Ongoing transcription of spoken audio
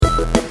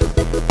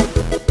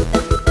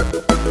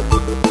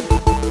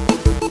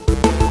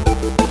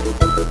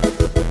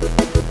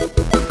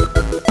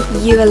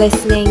You are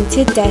listening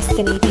to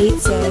Destiny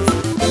Pizzas.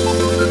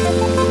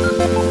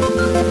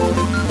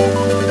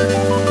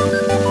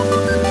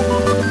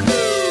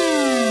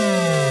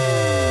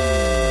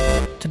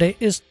 Today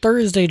is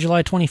Thursday,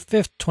 July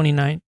 25th,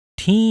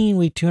 2019,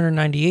 week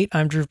 298.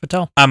 I'm Drew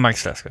Patel. I'm Mike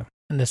Steska.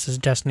 And this is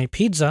Destiny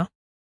Pizza.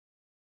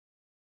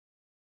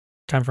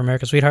 Time for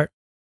America's Sweetheart.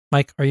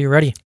 Mike, are you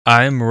ready?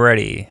 I'm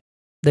ready.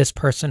 This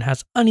person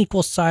has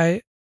unequal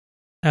size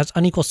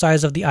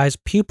of the eye's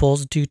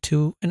pupils due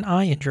to an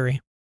eye injury.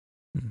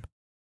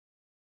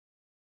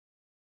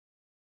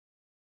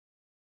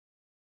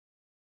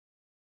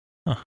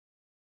 Huh.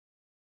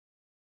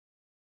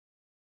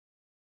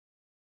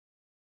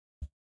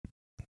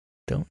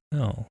 Don't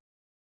know.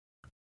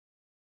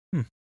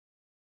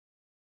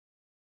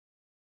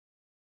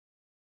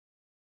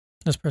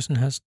 This person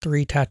has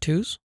 3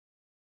 tattoos.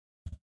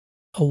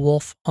 A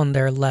wolf on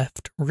their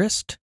left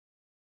wrist,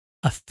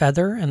 a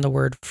feather and the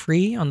word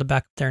free on the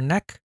back of their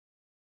neck,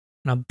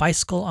 and a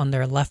bicycle on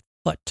their left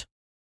foot.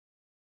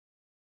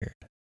 Weird.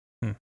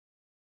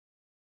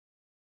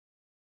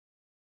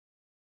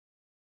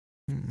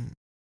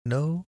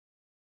 No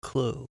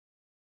clue.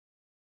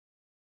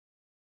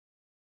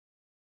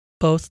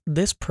 Both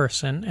this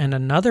person and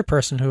another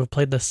person who have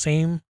played the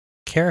same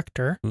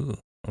character Ooh,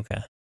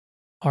 okay.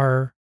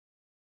 are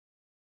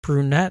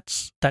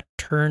brunettes that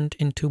turned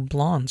into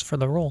blondes for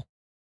the role.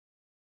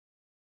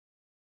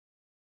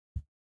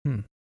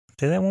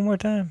 Say that one more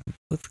time.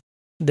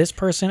 This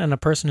person and a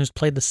person who's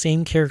played the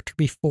same character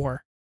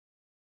before.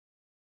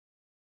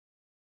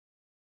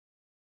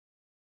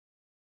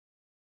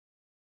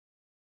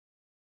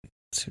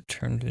 So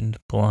turned into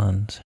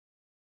blondes.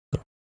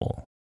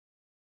 All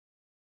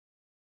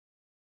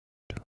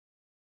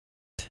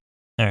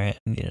right,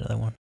 I need another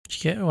one.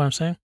 Did you get what I'm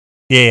saying?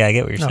 Yeah, I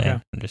get what you're Okay.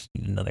 saying. I just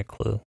need another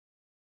clue.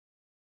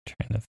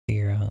 Trying to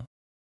figure out.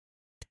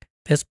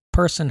 This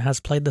person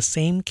has played the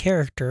same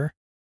character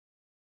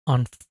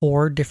on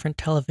 4 different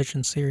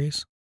television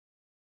series.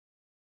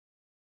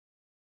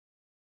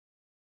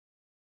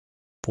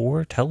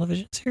 4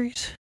 television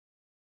series?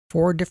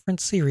 4 different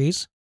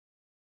series,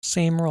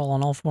 same role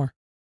on all 4.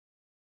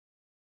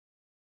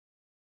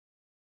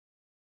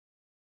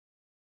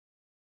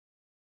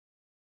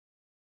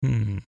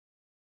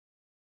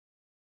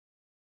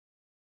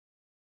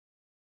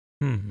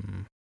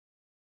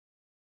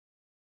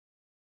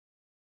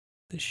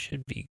 This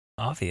should be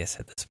obvious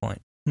at this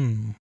point.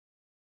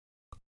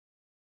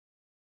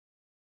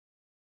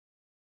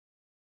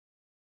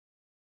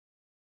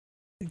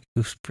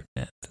 Who's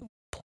brunette?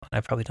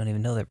 I probably don't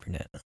even know that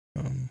brunette.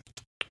 Alright,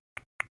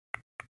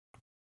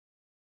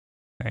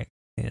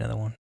 need another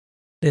one.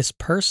 This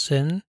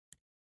person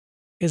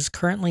is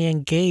currently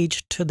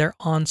engaged to their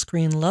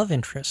on-screen love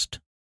interest.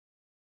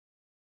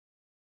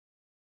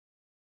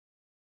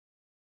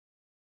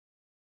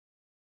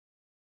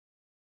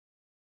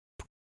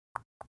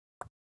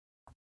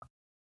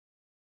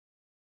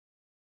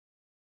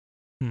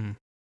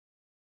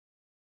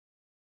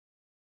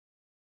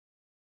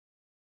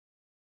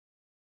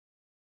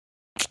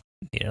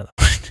 Need another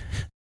one.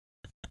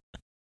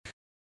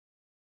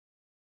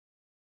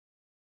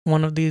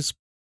 One of these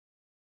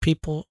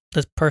people,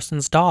 this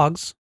person's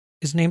dogs,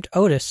 is named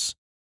Otis,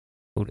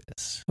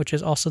 Otis. which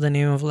is also the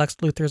name of Lex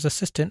Luthor's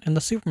assistant in the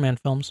Superman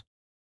films.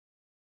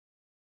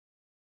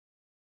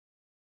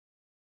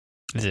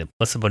 Is it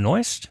Melissa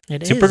Benoist?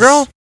 It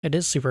Supergirl? It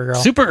is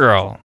Supergirl.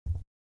 Supergirl.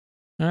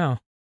 Oh.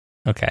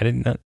 Okay, I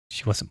didn't know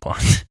she wasn't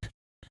blonde.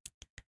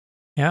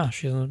 Yeah,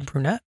 she's a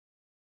brunette.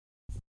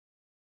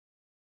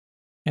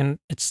 And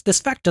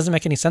this fact doesn't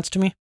make any sense to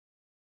me.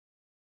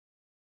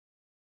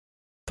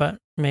 But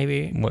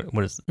maybe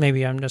What is?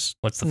 maybe I'm just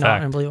What's the not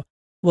fact? unbelievable.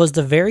 Was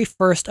the very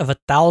first of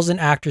 1,000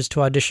 actors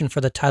to audition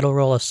for the title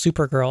role of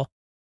Supergirl,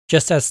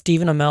 just as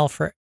Stephen Amell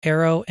for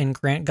Arrow and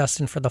Grant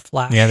Gustin for The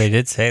Flash. Yeah, they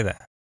did say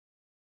that.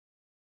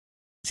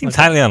 Seems Was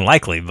it? highly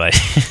unlikely, but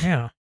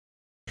Yeah.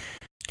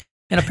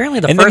 And apparently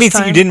the and first that means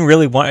time... you didn't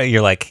really want.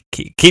 You're like,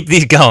 keep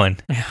these going.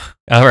 Yeah.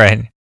 All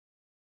right.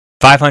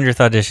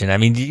 500th audition. I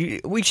mean,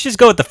 we should just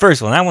go with the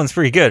first one. That one's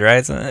pretty good,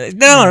 right? So,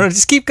 no,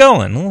 just keep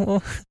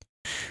going.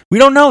 We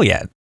don't know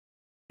yet.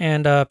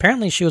 And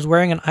apparently she was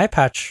wearing an eye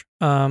patch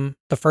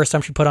the first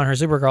time she put on her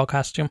Supergirl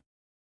costume.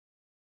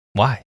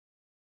 Why?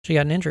 She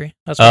got an injury.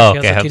 That's why she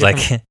has Okay. I two was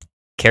different- like,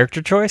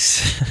 character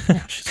choice?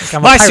 Yeah, she's like,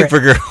 I'm My a pirate.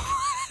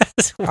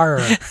 Supergirl Arr.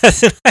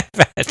 has an eye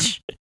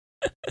patch.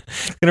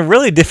 Gonna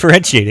really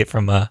differentiate it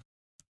from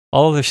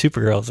all other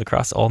Supergirls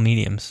across all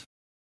mediums.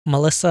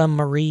 Melissa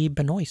Marie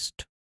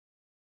Benoist.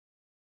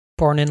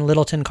 Born in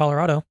Littleton,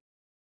 Colorado.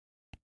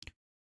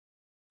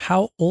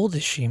 How old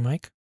is she,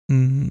 Mike?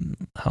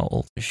 How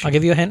old is she? I'll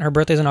give you a hint. Her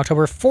birthday's on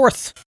October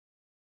 4th.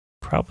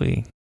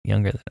 Probably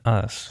younger than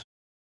us.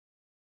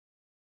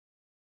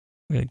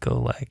 We'd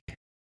go like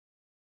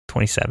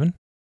 27.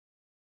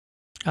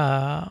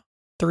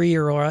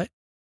 3-year-old, right?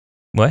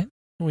 What?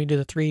 We do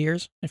the 3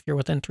 years. If you're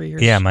within 3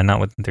 years. Yeah, am I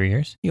not within 3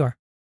 years? You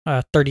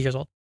are. 30 years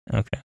old.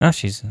 Okay. Oh,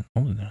 she's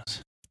older than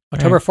us.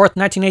 October 4th,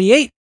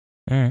 1988.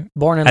 All right.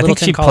 Born in I think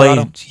Littleton, she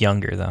Colorado. played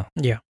younger, though.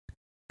 Yeah.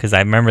 Because I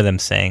remember them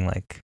saying,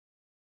 like,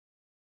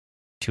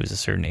 she was a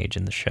certain age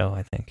in the show,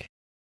 I think.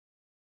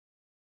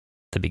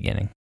 The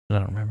beginning. I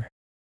don't remember.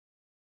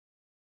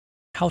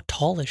 How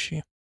tall is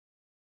she?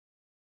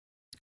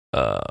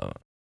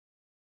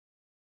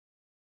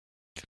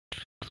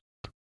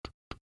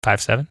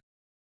 5'7"?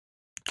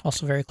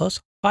 Also very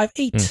close.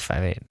 5'8".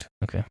 5'8".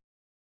 Okay.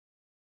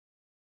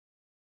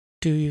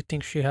 Do you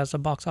think she has a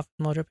box office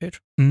mojo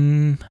page?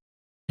 I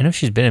know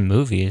she's been in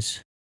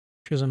movies.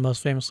 She was in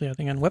most famously, I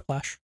think, in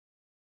Whiplash.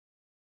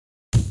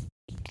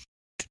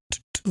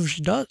 Ooh,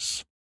 she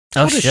does.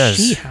 Oh, How she does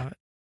does. she have it?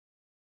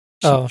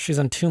 Oh, she's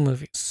in 2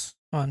 movies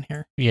on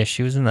here. Yeah,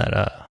 she was in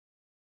that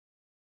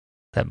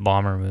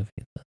bomber movie.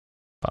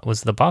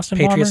 Was it the Boston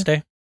Patriots Bomber?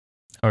 Day.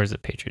 Or is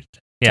it Patriots Day?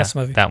 Yeah, That's the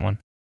movie. that one.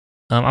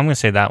 I'm going to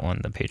say that one,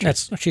 the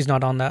Patriots. She's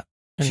not on that.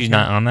 She's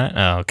not on that?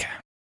 Oh, okay.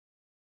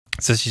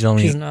 So she's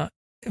only... She's not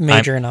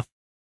major enough.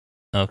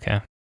 Okay.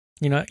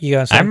 You know, you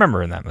guys. I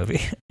remember in that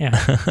movie.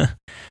 Yeah.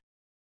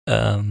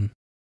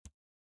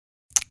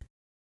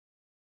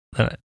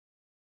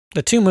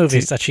 The 2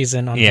 movies that she's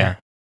in on yeah. here.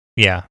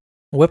 Yeah.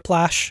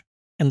 Whiplash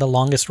and The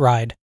Longest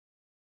Ride.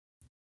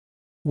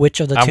 Which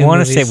of the 2 I want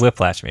movies? to say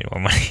Whiplash made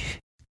more money.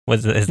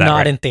 Is that not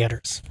right? in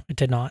theaters. It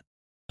did not.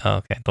 Oh,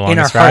 okay. The In our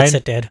Longest hearts, Ride?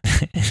 it did.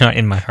 Not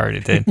in my heart,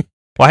 it did.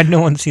 Why did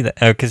no one see that?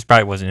 Oh, because it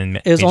probably wasn't in.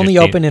 It was major only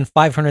theater. open in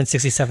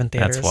 567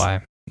 theaters. That's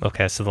why.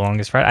 Okay, so The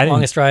Longest Ride.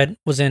 Longest Ride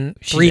was in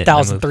She did in the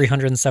movie.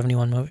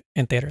 3,371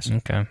 in theaters.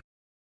 Okay.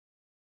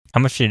 How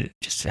much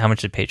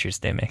did Patriots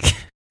Day make?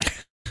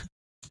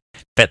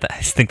 Bet that.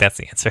 I think that's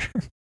the answer.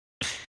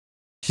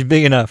 She's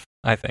big enough,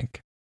 I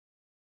think.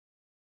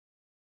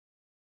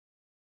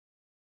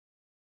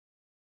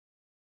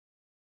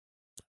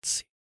 Let's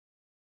see.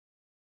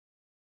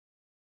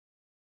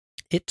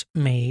 It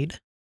made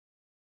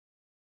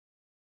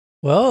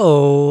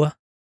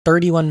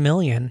 31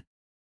 million.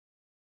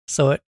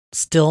 So it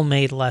still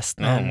made less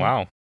than Oh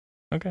wow.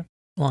 Okay.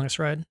 Longest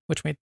Ride,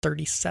 which made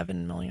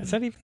 37 million. Is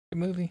that even a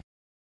movie?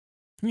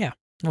 Yeah,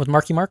 with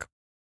Marky Mark.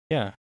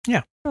 Yeah.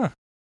 Yeah. Huh.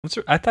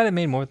 I thought it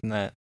made more than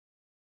that.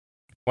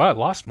 Wow, it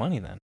lost money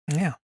then.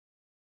 Yeah.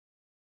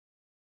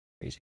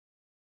 Crazy.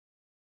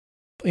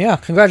 But yeah,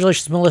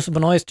 congratulations, Melissa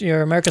Benoist,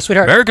 you're America's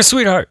sweetheart. America's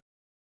sweetheart.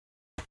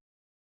 Do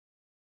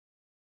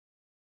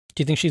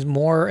you think she's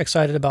more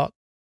excited about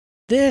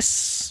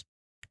this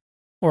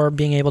or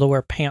being able to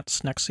wear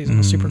pants next season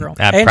with Supergirl?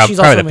 And Probably she's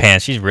the also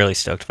pants. She's really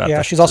stoked about that.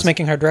 Yeah, she's also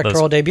making her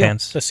directorial debut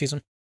pants. this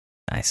season.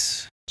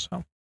 Nice.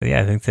 So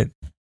Yeah, I think this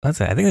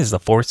is the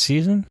 4th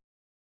season.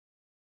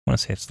 I want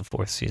to say it's the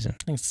 4th season.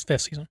 I think it's the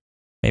 5th season.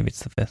 Maybe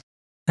it's the 5th.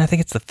 I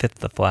think it's the 5th of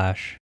The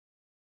Flash,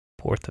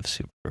 4th of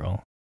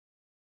Supergirl.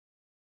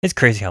 It's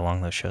crazy how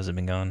long those shows have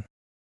been going.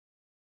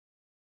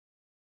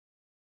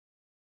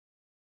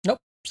 Nope,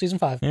 season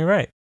 5. You're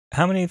right.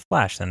 How many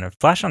Flash then? Are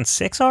Flash on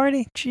 6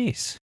 already?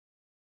 Jeez.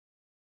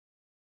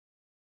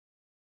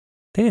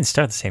 They didn't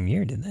start the same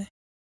year, did they?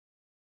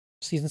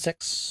 Season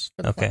 6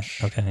 for the Okay,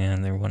 Flash. okay, yeah,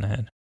 they're 1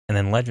 ahead. And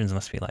then Legends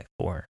must be like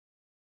 4.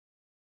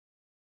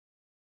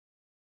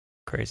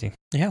 Crazy.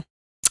 Yeah.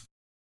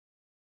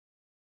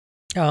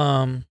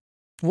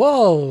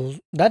 Whoa,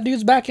 that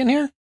dude's back in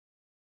here?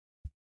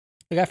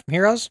 The guy from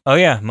Heroes? Oh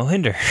yeah,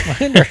 Mohinder.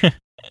 Mohinder.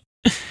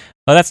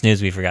 Oh, that's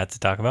news we forgot to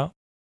talk about.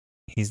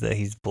 He's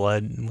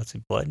Blood. What's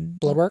it?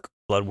 Bloodwork?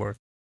 Bloodwork.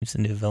 He's the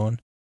new villain.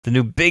 The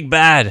new big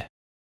bad.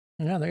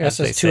 Yeah, I As guess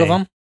they there's 2 of say.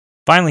 them.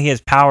 Finally, he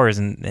has powers,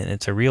 and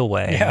it's a real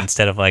way Yeah.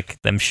 instead of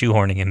like them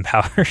shoehorning in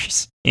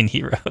powers in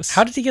Heroes.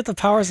 How did he get the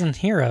powers in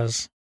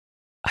Heroes?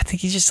 I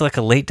think he's just like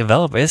a late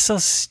developer. It's so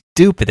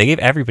stupid. They gave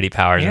everybody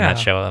powers in Yeah. that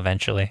show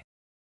eventually.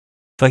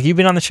 Like, you've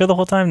been on the show the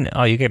whole time?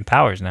 Oh, you get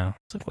powers now.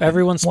 It's like, what?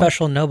 Everyone's What?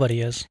 special,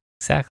 nobody is.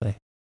 Exactly.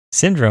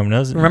 Syndrome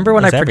knows. Remember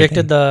when I knows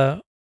predicted everything.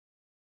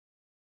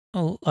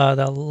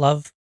 the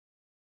love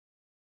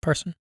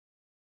person?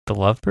 the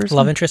love person?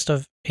 Love interest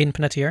of Hayden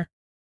Panettiere?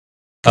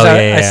 Oh,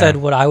 yeah, I said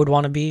what I would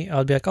want to be. I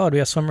would be like, oh, I'd be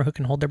a swimmer who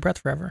can hold their breath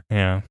forever.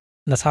 Yeah. And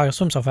that's how I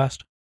swim so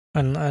fast.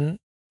 And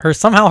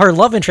somehow her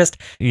love interest.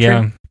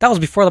 Yeah. That was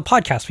before the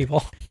podcast,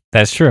 people.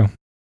 That's true.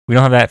 We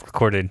don't have that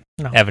recorded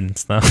No.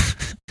 evidence, though.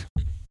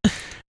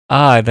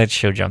 That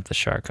show jumped the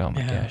shark. Oh,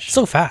 my gosh.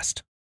 So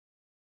fast.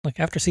 Like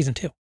after season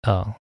 2.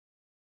 Oh.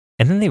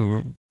 And then they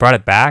brought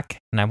it back,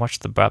 and I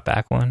watched the brought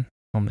back one.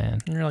 Oh, man.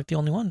 And you're like the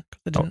only one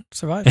that didn't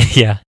survive.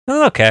 Yeah.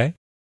 Oh, okay.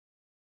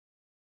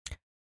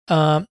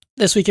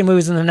 This week in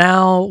movies in the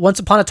now, Once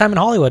Upon a Time in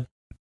Hollywood.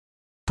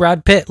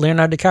 Brad Pitt,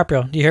 Leonardo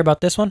DiCaprio. Do you hear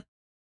about this one?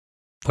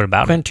 What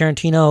about it? Quentin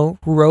Tarantino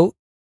wrote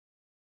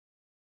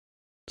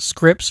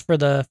scripts for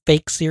the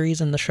fake series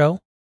in the show,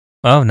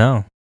 Oh,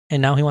 no.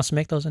 and now he wants to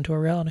make those into a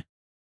reality.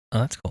 Oh,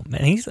 that's cool.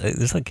 Man,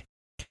 it's like...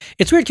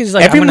 It's weird because he's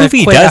like, Every I'm going movie to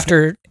he quit does-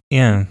 after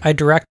Yeah. I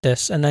direct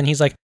this, and then he's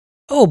like,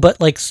 oh, but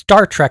like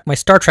Star Trek, my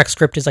Star Trek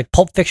script is like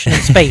Pulp Fiction in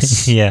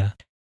space. Yeah.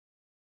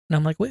 And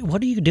I'm like, wait,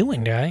 what are you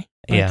doing, guy?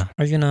 Like, Yeah.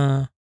 Are you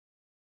gonna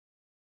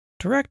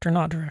direct or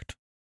not direct?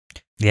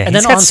 Yeah, And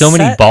he's then got on so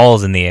many set-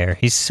 balls in the air.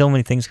 He's so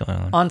many things going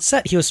on. On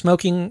set, he was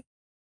smoking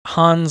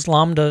Hans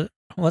Lambda,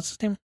 what's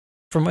his name?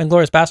 From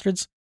Inglourious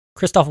Bastards?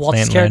 Christoph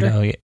Waltz's character?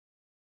 Lando, yeah.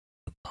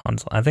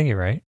 I think you're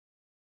right.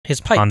 His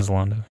pipe. Hans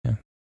Lando. Yeah.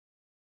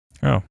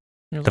 Oh,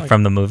 He was like-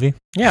 from the movie.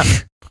 yeah.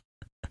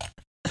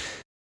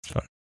 It's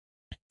fun.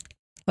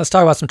 Let's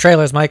talk about some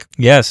trailers, Mike.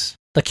 Yes.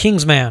 The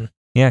Kingsman.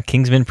 Yeah.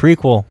 Kingsman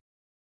prequel.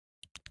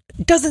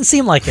 It doesn't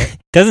seem like it.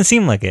 Doesn't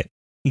seem like it.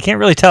 You can't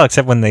really tell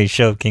except when they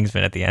show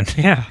Kingsman at the end.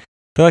 Yeah.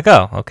 They're like,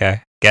 oh,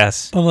 okay.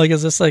 Guess. I'm like,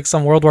 is this like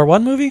some World War I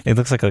movie? It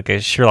looks like a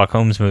Sherlock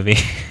Holmes movie.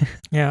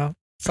 Yeah.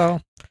 So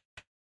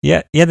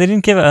Yeah, they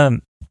didn't give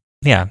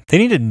they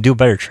need to do a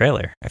better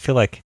trailer. I feel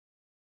like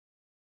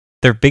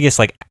their biggest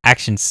like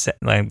action set,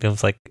 like it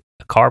was like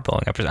a car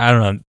blowing up. I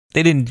don't know.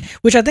 They didn't.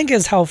 which I think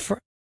is how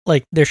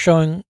like they're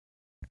showing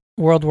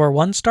World War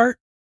I start.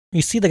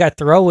 You see the guy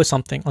throw with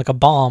something like a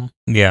bomb,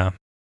 Yeah,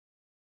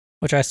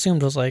 which I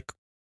assumed was like,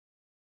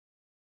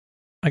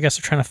 I guess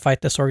they're trying to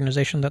fight this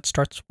organization that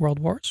starts world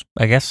wars.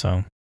 I guess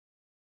so.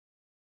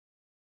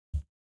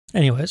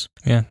 Anyways,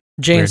 Yeah,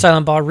 Jay and weird.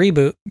 Silent Bob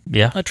reboot.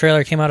 Yeah, A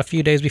trailer came out a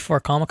few days before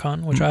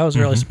Comic-Con, which I was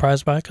really Mhm.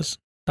 surprised by because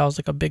that was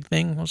like a big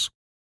thing.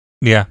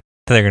 yeah.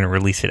 They're gonna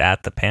release it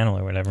at the panel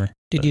or whatever.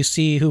 Did you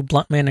see who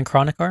Bluntman and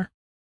Chronic are?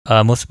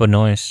 Melissa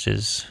Benoist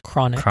is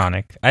Chronic.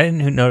 Chronic. I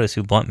didn't notice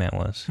who Bluntman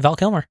was. Val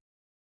Kilmer.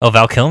 Oh,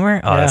 Val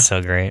Kilmer. Oh, Yeah. that's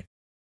so great.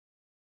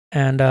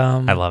 And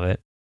I love it.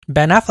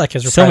 Ben Affleck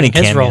is So many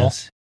reprising his role.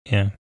 cameos.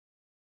 Yeah,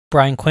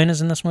 Brian Quinn is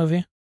in this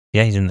movie.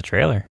 yeah. He's in the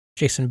trailer.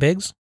 Jason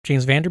Biggs.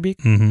 James Vanderbeek.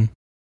 Mm-hmm.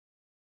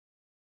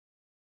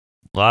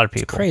 A lot of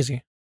It's people.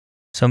 crazy.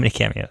 So many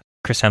cameos.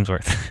 Chris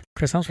Hemsworth.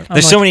 Chris Hemsworth. I'm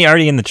There's like, so many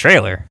already in the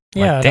trailer.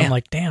 Yeah, and damn. I'm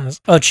like, damn.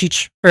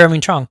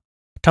 Chong.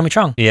 Tommy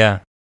Chong. Yeah,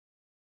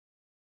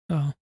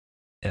 Oh,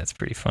 it's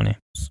pretty funny.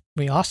 it's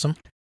be awesome.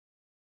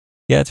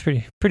 Yeah, it's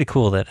pretty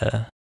cool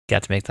that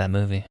got to make that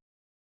movie.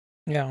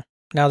 Yeah.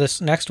 Now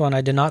this next one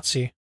I did not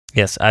see.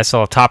 Yes, I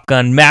saw Top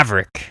Gun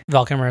Maverick.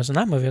 Val Kilmer is in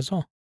that movie as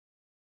well.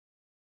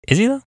 Is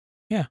he though?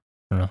 Yeah.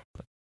 I don't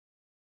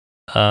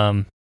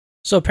know.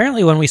 So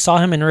apparently when we saw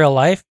him in real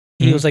life,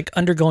 he Mhm. was like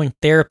undergoing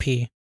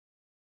therapy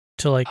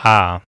to like,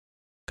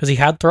 because he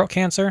had throat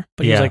cancer,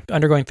 but he was Yeah. like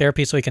undergoing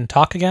therapy so he can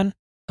talk again.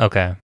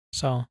 Okay.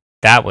 So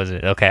That was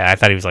it. Okay, I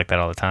thought he was like that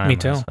all the time. Me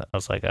too. I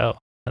was like, oh,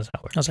 that's how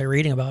it works. I was like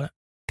reading about it.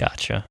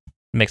 Gotcha.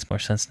 Makes more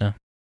sense now.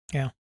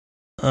 Yeah.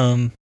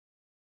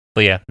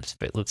 But yeah,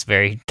 it looks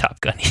very Top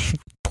Gun-y.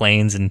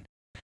 Planes and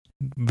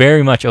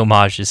very much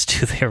homages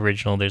to the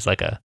original. There's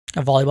like a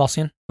volleyball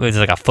scene.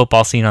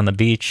 football scene on the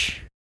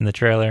beach in the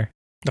trailer.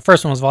 The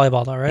first one was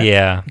volleyball though, right?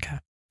 Yeah. Okay.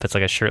 It's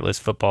like a shirtless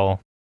football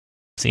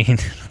scene.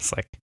 It's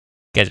like, you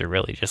guys are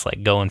really just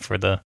like going for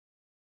the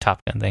Top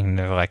Gun thing. And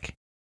they're like,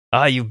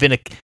 you've been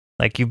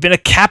a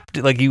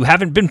captain, like you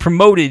haven't been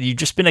promoted. You've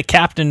just been a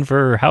captain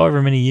for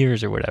however many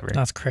years or whatever.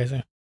 That's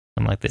crazy.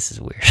 I'm like, this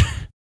is weird.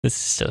 This is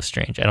so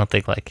strange. I don't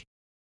think like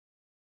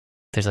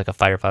there's like a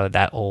fighter pilot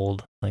that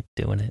old like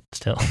doing it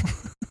still.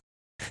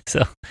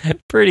 So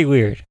pretty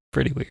weird.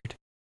 Pretty weird.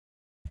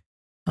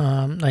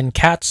 And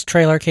Cats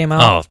trailer came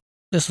out. Oh,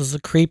 This was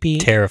a creepy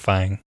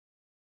terrifying.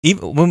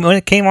 Even when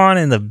it came on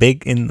on the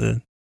big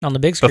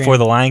screen. before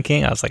The Lion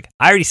King, I was like,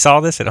 I already saw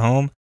this at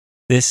home.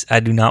 I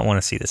do not want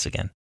to see this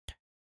again.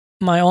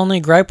 My only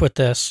gripe with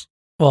this,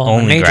 well,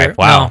 Only major gripe,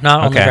 wow. no,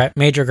 not only Okay. gripe,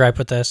 major gripe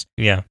with this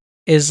Yeah.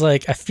 is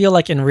like I feel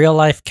like in real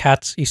life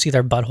cats you see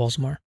their buttholes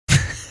more.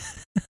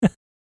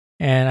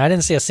 And I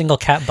didn't see a single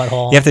cat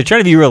butthole. Yeah, if they're trying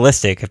to be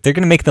realistic, if they're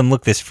going to make them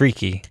look this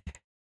freaky.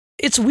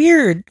 It's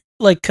weird,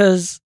 like,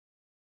 because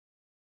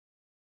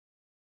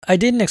I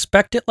didn't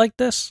expect it like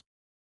this.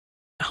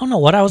 I don't know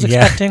what I was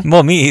expecting.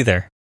 Well, me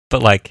either.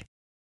 But like,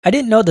 I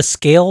didn't know the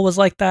scale was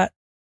like that.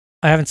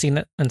 I haven't seen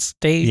it on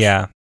stage.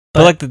 yeah.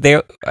 But- But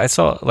like, I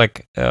saw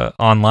like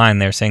online,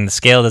 they were saying the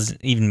scale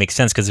doesn't even make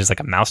sense because there's like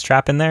a mouse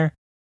trap in there.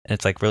 And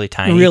it's like really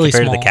tiny Really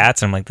compared to small. the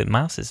cats. And I'm like, the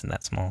mouse isn't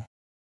that small.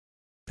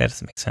 That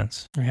doesn't make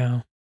sense.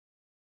 Yeah.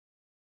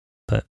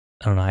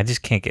 I don't know. I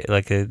just can't get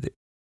like it's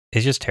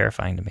just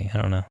terrifying to me. I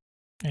don't know.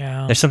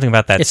 Yeah. There's something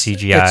about that It's-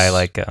 CGI, it's-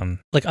 like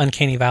Like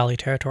Uncanny Valley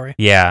territory.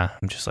 yeah.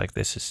 I'm just like,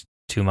 this is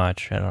too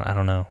much. I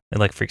don't know. It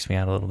like freaks me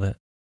out a little bit.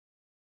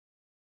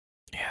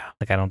 Yeah.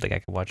 Like I don't think I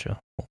could watch a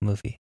whole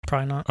movie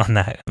Probably not. on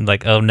that. I'm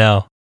like, oh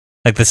no.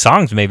 Like the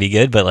songs may be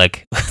good, but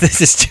like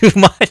this is too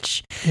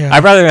much. Yeah.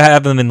 I'd rather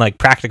have them in like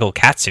practical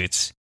cat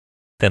suits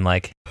than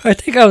like I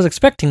think I was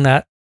expecting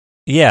that.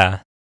 yeah.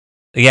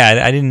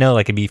 I didn't know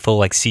like it'd be full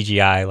like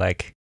CGI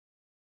like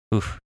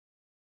oof.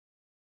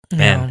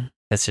 Man.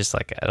 It's just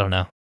like I don't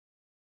know.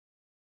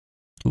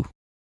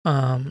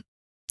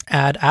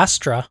 Ad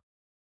Astra.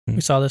 Hmm.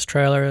 We saw this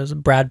trailer as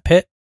Brad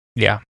Pitt.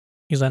 Yeah.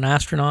 He's an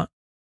astronaut.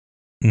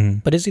 Mm-hmm.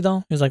 But is he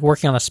though? He's like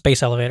working on a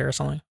space elevator or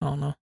something. I don't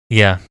know.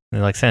 Yeah. They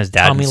like send his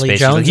dad Tommy into Lee space. He's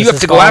Jones like, is you have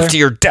his to go father? after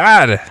your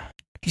dad.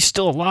 He's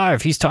still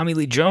alive. He's Tommy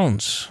Lee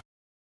Jones.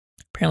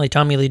 Apparently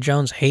Tommy Lee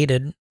Jones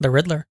hated the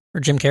Riddler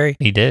or Jim Carrey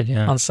He did,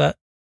 yeah. on set.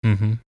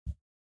 Mm-hmm.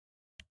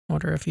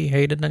 Wonder if he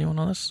hated anyone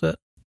on this set.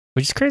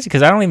 Which is crazy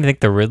because I don't even think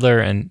the Riddler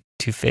and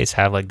Two-Face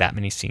have like that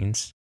many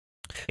scenes.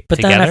 But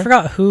together. then I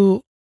forgot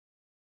who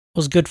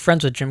was good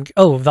friends with Jim.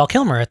 Oh, Val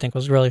Kilmer, I think,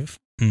 was really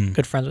Mm.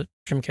 good friends with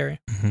Jim Carrey.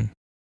 Mm-hmm.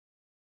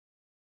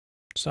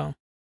 So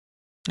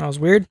that was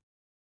weird.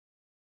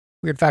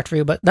 weird fact for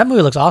you, but that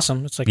movie looks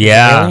awesome. It's like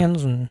Yeah.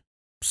 aliens and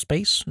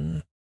space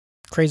and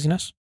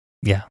craziness.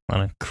 Yeah,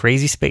 on a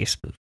crazy space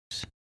movie.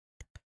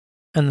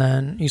 And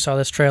then you saw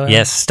this trailer.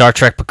 Yes, Star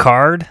Trek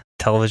Picard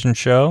television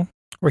show.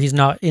 Where he's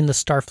not in the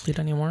Starfleet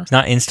anymore. He's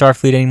not in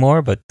Starfleet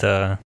anymore, but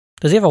Does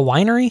he have a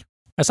winery?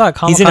 I saw at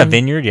Comic-Con. he's in a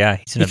vineyard. Yeah,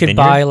 he's in You a could vineyard.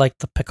 buy like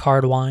the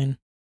Picard wine.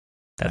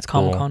 That's at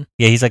cool. Comic-Con.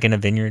 Yeah, he's like in a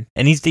vineyard,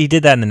 and he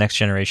did that in the Next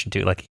Generation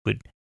too. Like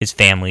his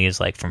family is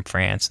like from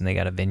France, and they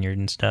got a vineyard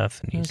and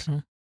stuff. And he's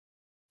Okay.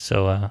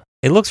 so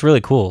it looks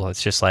really cool.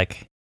 It's just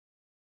like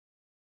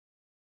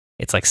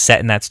it's like set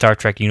in that Star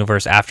Trek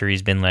universe after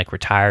he's been like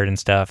retired and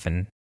stuff,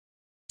 and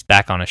he's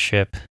back on a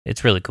ship.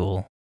 It's really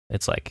cool.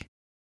 It's like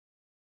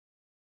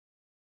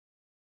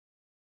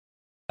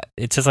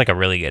it's just like a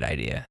really good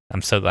idea.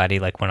 I'm so glad he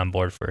like went on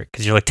board for it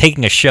because you're like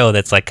taking a show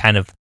that's like kind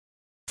of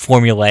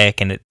formulaic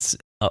and it's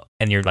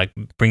and you're like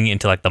bringing it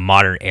into like the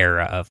modern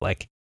era of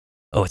like,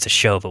 oh, it's a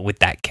show but with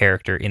that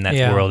character in that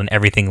Yeah. world and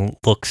everything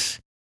looks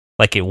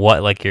like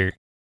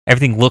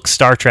everything looks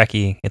Star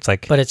Trek-y. It's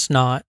like But it's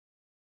not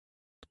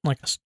like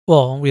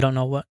well, we don't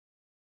know what.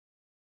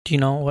 Do you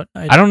know what?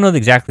 I don't know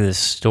exactly the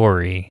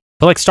story,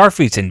 but like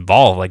Starfleet's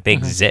involved, like they Mhm.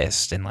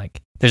 exist, and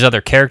like there's other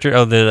characters.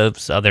 Oh,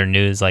 there's other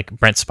news, like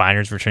Brent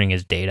Spiner's returning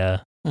as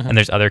Data, Mhm. and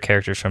there's other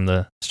characters from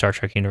the Star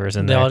Trek universe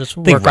in They there. all just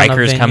I think work on a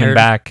Riker's coming vineyard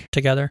back.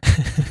 together.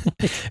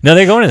 No,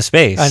 they're going to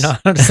space. I know.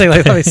 I'm just saying,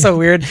 like, that'd be so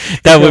weird.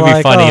 That You're would be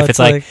like, funny oh, if it's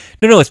like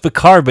no, it's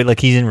Picard, but like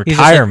he's in he's just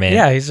like- retirement.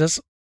 yeah, he's just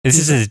This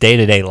is his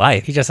day-to-day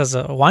life. he just has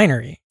a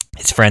winery.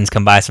 His friends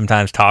come by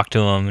sometimes, talk to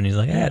him, and he's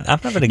like, "Yeah, I'm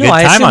having a good No,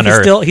 I time assume on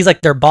Earth." he's like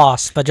their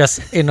boss, but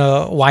just in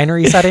a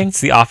winery setting. It's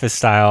the Office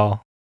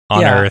style on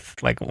Yeah. Earth,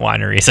 like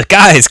winery. It's like,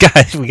 guys,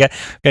 we gotta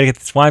get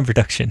this wine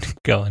production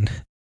going.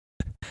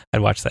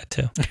 I'd watch that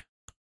too.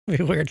 It'd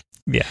be weird.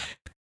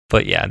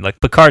 But yeah, like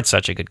Picard's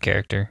such a good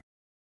character.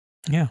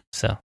 Yeah.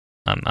 So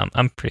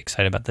I'm pretty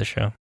excited about this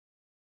show.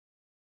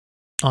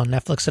 On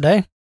Netflix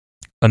today.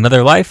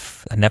 Another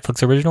Life, a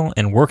Netflix original,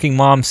 and Working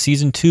Mom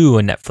Season 2,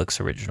 a Netflix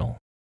original.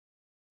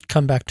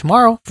 Come back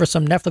tomorrow for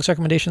some Netflix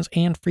recommendations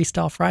and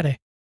Freestyle Friday.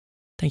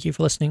 Thank you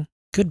for listening.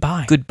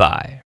 Goodbye.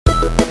 Goodbye.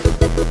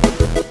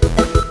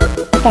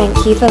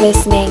 Thank you for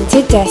listening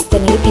to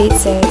Destiny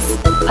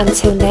Pizzas.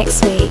 Until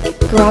next week,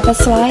 grab a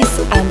slice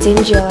and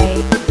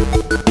enjoy.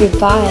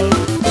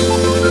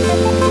 Goodbye.